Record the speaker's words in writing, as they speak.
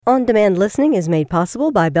On-demand listening is made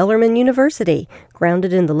possible by Bellarmine University.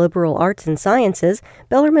 Grounded in the liberal arts and sciences,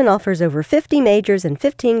 Bellarmine offers over 50 majors and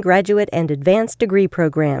 15 graduate and advanced degree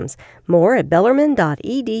programs. More at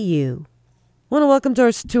bellarmine.edu. I want to welcome to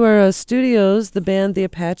our studios the band The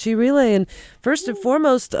Apache Relay. And first and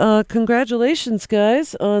foremost, congratulations,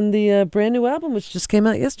 guys, on the brand new album, which just came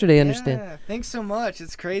out yesterday, I understand. Yeah, thanks so much.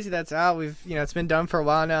 It's crazy that's out. It's been done for a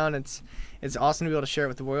while now, and it's awesome to be able to share it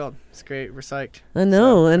with the world. It's great. We're psyched. I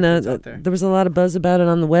know, and there was a lot of buzz about it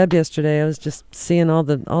on the web yesterday. I was just seeing all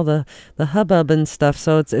the hubbub and stuff,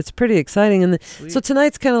 so it's pretty exciting. And so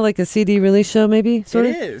tonight's kind of like a CD release show, maybe. Sort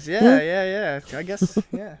of? It is, yeah. I guess,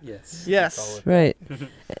 yeah. Yes. Right.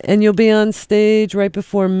 And you'll be on stage right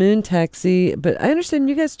before Moon Taxi. But I understand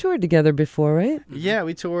you guys toured together before, right? Yeah,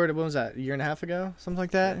 we toured. What was that? A year and a half ago, something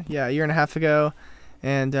like that. Yeah, a year and a half ago.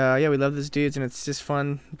 And we love those dudes, and it's just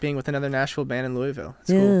fun being with another Nashville band in Louisville.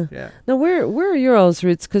 It's cool. Yeah. Now, where are your all's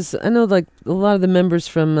roots? Because I know like a lot of the members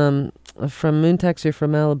from Moon Taxi are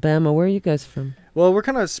from Alabama. Where are you guys from? Well, we're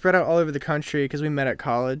kind of spread out all over the country because we met at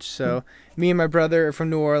college. So me and my brother are from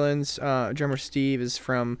New Orleans. Drummer Steve is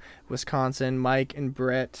from Wisconsin. Mike and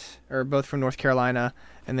Brett are both from North Carolina,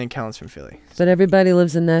 and then Kellen's from Philly. But everybody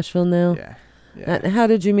lives in Nashville now. Yeah. How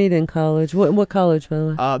did you meet in college? What college, by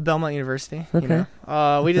the way? Belmont University. Okay.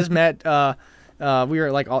 We just met. We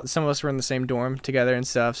were like some of us were in the same dorm together and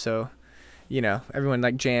stuff. So, everyone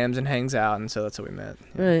like jams and hangs out, and so that's how we met.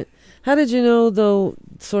 Yeah. Right. How did you know, though?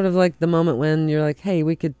 Sort of like the moment when you're like, hey,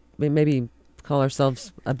 we could maybe call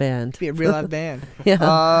ourselves a band. Be a real live band.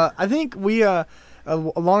 Yeah. I think we a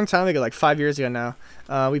long time ago, like 5 years ago now,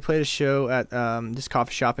 we played a show at this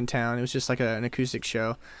coffee shop in town. It was just like an acoustic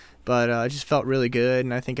show. But it just felt really good,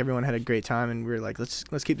 and I think everyone had a great time, and we were like, let's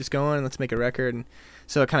keep this going, and let's make a record. And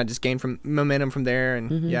so it kind of just gained from momentum from there,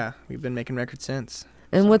 and we've been making records since.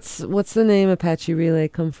 And what's the name Apache Relay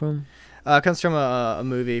come from? It comes from a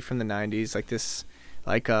movie from the 90s, like this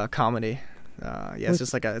comedy. It's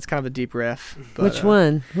just like it's kind of a deep riff. But, which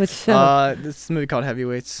one? Which show? This movie called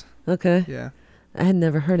Heavyweights. Okay. Yeah. I had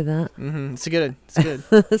never heard of that. Mm-hmm. It's good.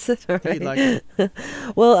 Is it all right? You'd like it.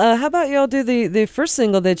 Well, how about y'all do the first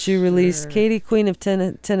single that you released, Katie, Queen of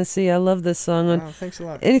Tennessee? I love this song. Oh, thanks a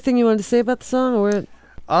lot. Anything you wanted to say about the song or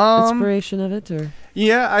inspiration of it? Or?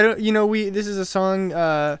 Yeah, I don't. This is a song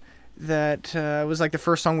that was like the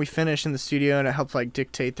first song we finished in the studio, and it helped like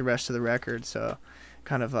dictate the rest of the record. So,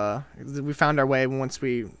 kind of we found our way once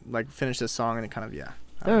we like finished this song, and it kind of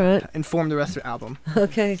all right. inform the rest of the album.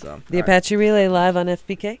 Okay. So, the Apache Relay live on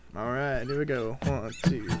FPK. All right, here we go. 1,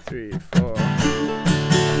 2, 3, 4.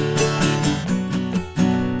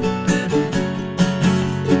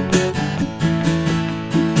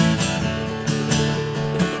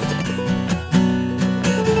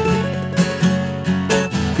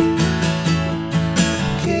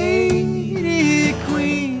 Katie,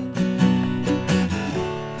 Queen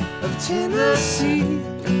of Tennessee.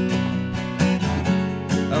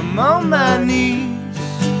 I'm on my knees,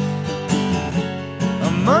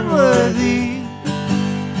 I'm unworthy.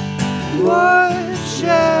 What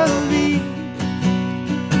shall be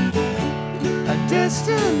our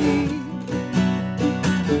destiny?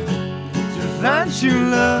 To find true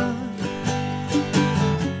love,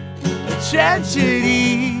 a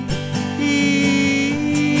tragedy.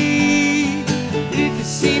 If you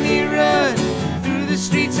see me run through the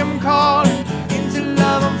streets, I'm calling, into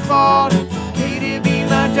love I'm falling. Katie, be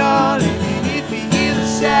my darling, and if you hear the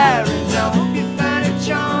sirens, I hope you find a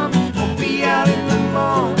charm. I'll be out in the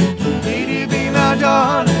morning. Katie, be my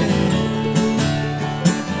darling.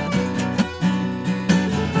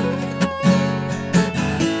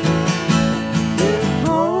 If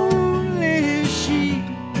only she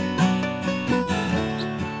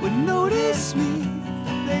would notice me,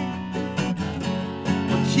 babe.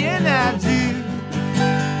 What can I do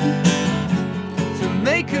to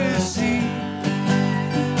make her see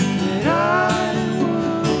that I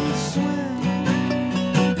would swim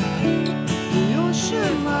the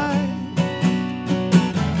ocean wide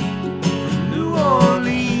from New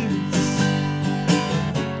Orleans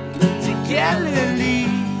to Galilee?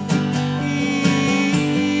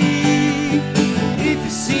 If you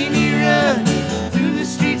see me run through the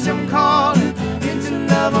streets, I'm calling, into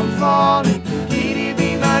love I'm falling. Katie,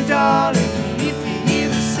 be my darling. If you hear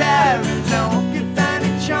the sirens, I hope you find a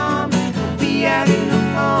charm. I'll be out in the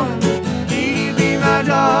morning. Katie, be my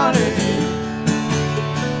darling.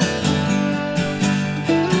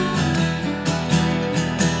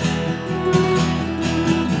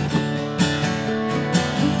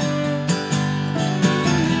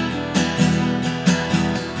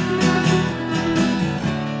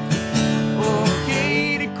 Oh,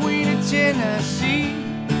 Katie, Queen of Tennessee.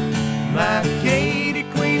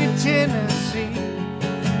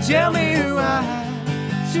 tell me who I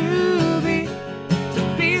have to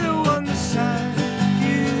be the one beside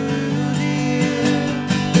you, dear.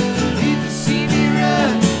 If you see me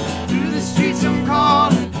run through the streets, I'm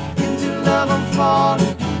calling, into love I'm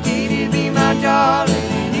falling. Can you be my darling?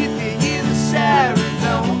 And if you hear the sirens,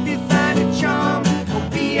 I hope you find a charm. I'll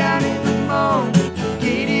be out in the morning.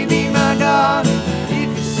 Can you be my darling?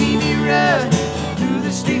 If you see me run through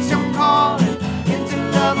the streets, I'm calling, into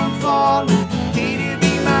love I'm falling. Can you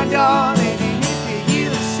be my darling? And if you hear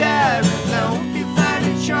the sirens, I hope you find a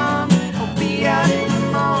charm. I'll be out in the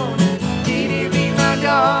morning. Can you be my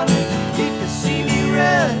darling? If you see me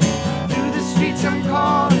run through the streets, I'm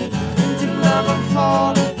calling, into love I'm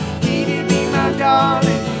falling. Can you be my darling?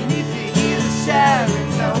 And if you hear the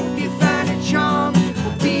sirens, I hope you find a charm.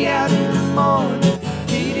 I'll be out in the morning.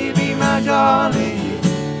 Can you be my darling?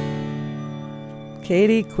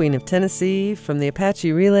 Katie, Queen of Tennessee, from the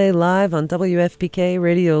Apache Relay, live on WFPK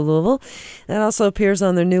Radio Louisville. That also appears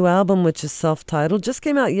on their new album, which is self-titled. Just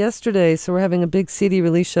came out yesterday, so we're having a big CD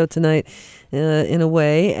release show tonight, in a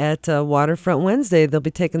way, at Waterfront Wednesday. They'll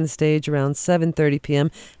be taking the stage around 7:30 p.m.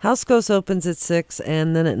 House Ghost opens at 6,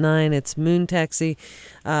 and then at 9, it's Moon Taxi.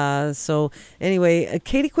 So anyway,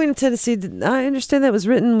 Katie, Queen of Tennessee, I understand that was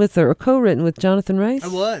written with, or co-written with Jonathan Rice?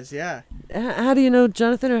 It was, yeah. How do you know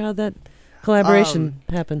Jonathan, or how'd that collaboration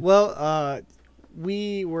happened? Well,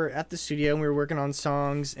 we were at the studio and we were working on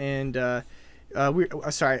songs, and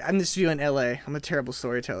sorry, I'm in the studio in LA. I'm a terrible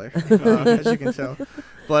storyteller, as you can tell.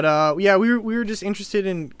 But yeah, we were just interested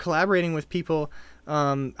in collaborating with people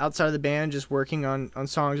outside of the band, just working on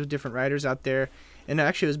songs with different writers out there. And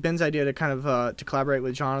actually, it was Ben's idea to kind of to collaborate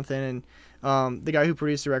with Jonathan, and the guy who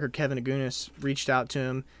produced the record, Kevin Agunas, reached out to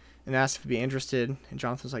him and asked if he'd be interested, and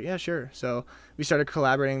Jonathan was like, yeah, sure. So we started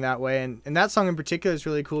collaborating that way, and that song in particular is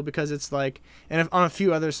really cool because it's like, and on a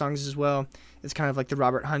few other songs as well, it's kind of like the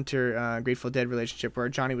Robert Hunter Grateful Dead relationship, where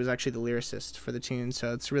Johnny was actually the lyricist for the tune.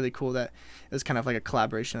 So it's really cool that it was kind of like a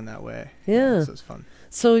collaboration in that way. Yeah. So it's fun.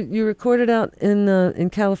 So you recorded out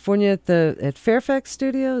in California at Fairfax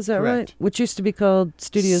Studio, is that Correct. right? Which used to be called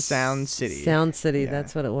Studios Sound City. Sound City, Yeah.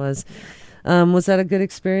 that's what it was. Was that a good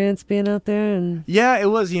experience being out there? And yeah, it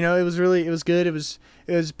was. It was good. It was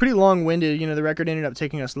pretty long-winded. The record ended up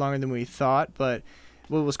taking us longer than we thought, but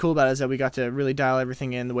what was cool about it is that we got to really dial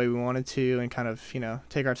everything in the way we wanted to, and kind of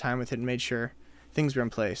take our time with it and made sure things were in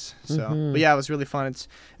place. So, But yeah, it was really fun.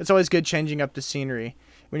 It's always good changing up the scenery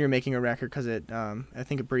when you're making a record, because I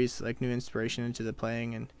think it breathes like new inspiration into the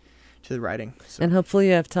playing and to the writing. So. And hopefully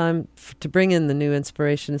you have time to bring in the new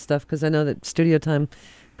inspiration and stuff, because I know that studio time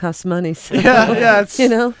costs money. So, yeah, it's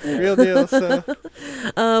real deal. So,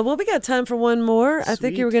 well, we got time for one more. Sweet. I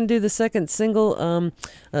think you were going to do the second single,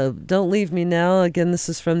 "Don't Leave Me Now." Again, this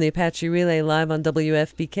is from the Apache Relay, live on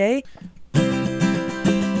WFPK.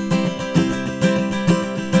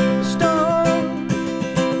 Storm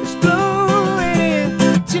is blowing in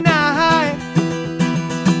tonight,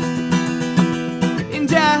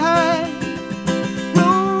 and I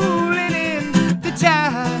rolling in the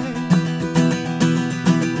tide.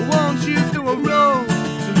 Won't you throw a rope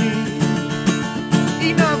to me?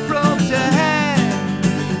 Enough rope to have.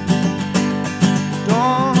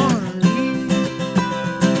 Don't leave.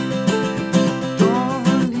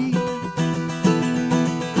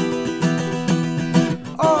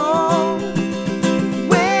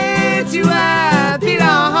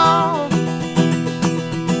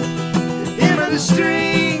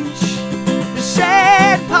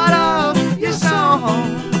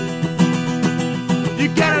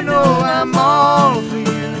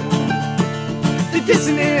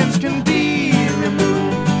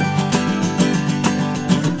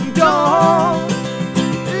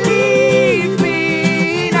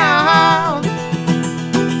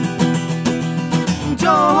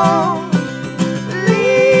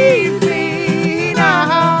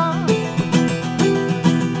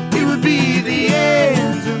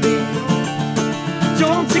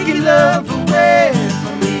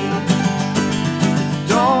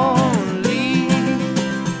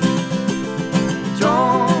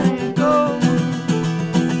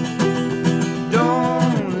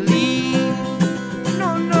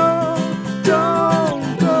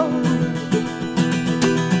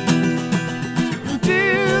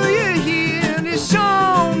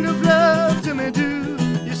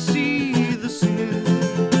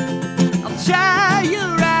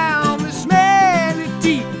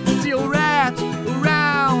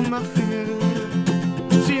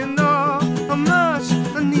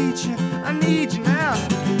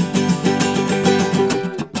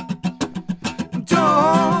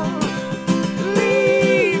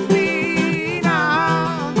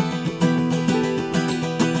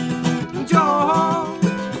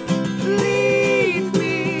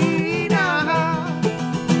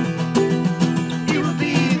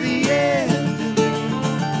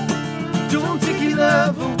 Don't take your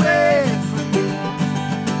love away from me.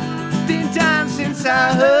 Been time since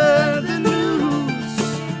I heard the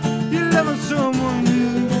news. You're loving someone new.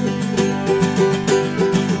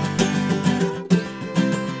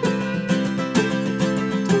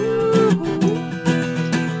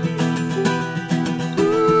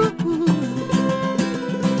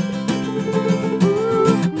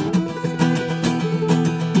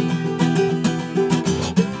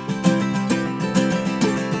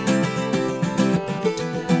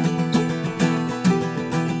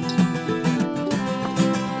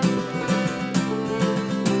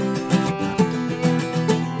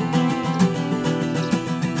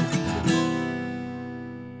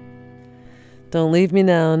 Don't Leave Me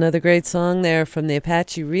Now, another great song there from the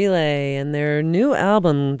Apache Relay and their new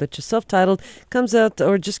album, which is self-titled, comes out,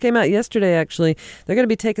 or just came out yesterday actually. They're going to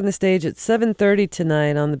be taking the stage at 7:30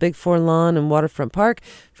 tonight on the Big Four Lawn in Waterfront Park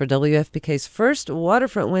for WFPK's first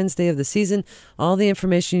Waterfront Wednesday of the season. All the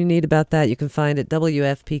information you need about that you can find at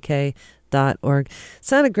WFPK.org.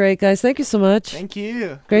 Sounded great, guys. Thank you so much. Thank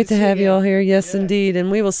you. Great to have you all here. Yes, indeed. And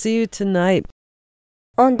we will see you tonight.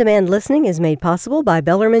 On-demand listening is made possible by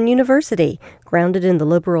Bellarmine University. Grounded in the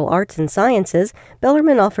liberal arts and sciences,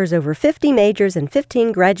 Bellarmine offers over 50 majors and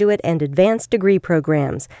 15 graduate and advanced degree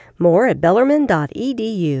programs. More at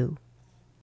bellarmine.edu.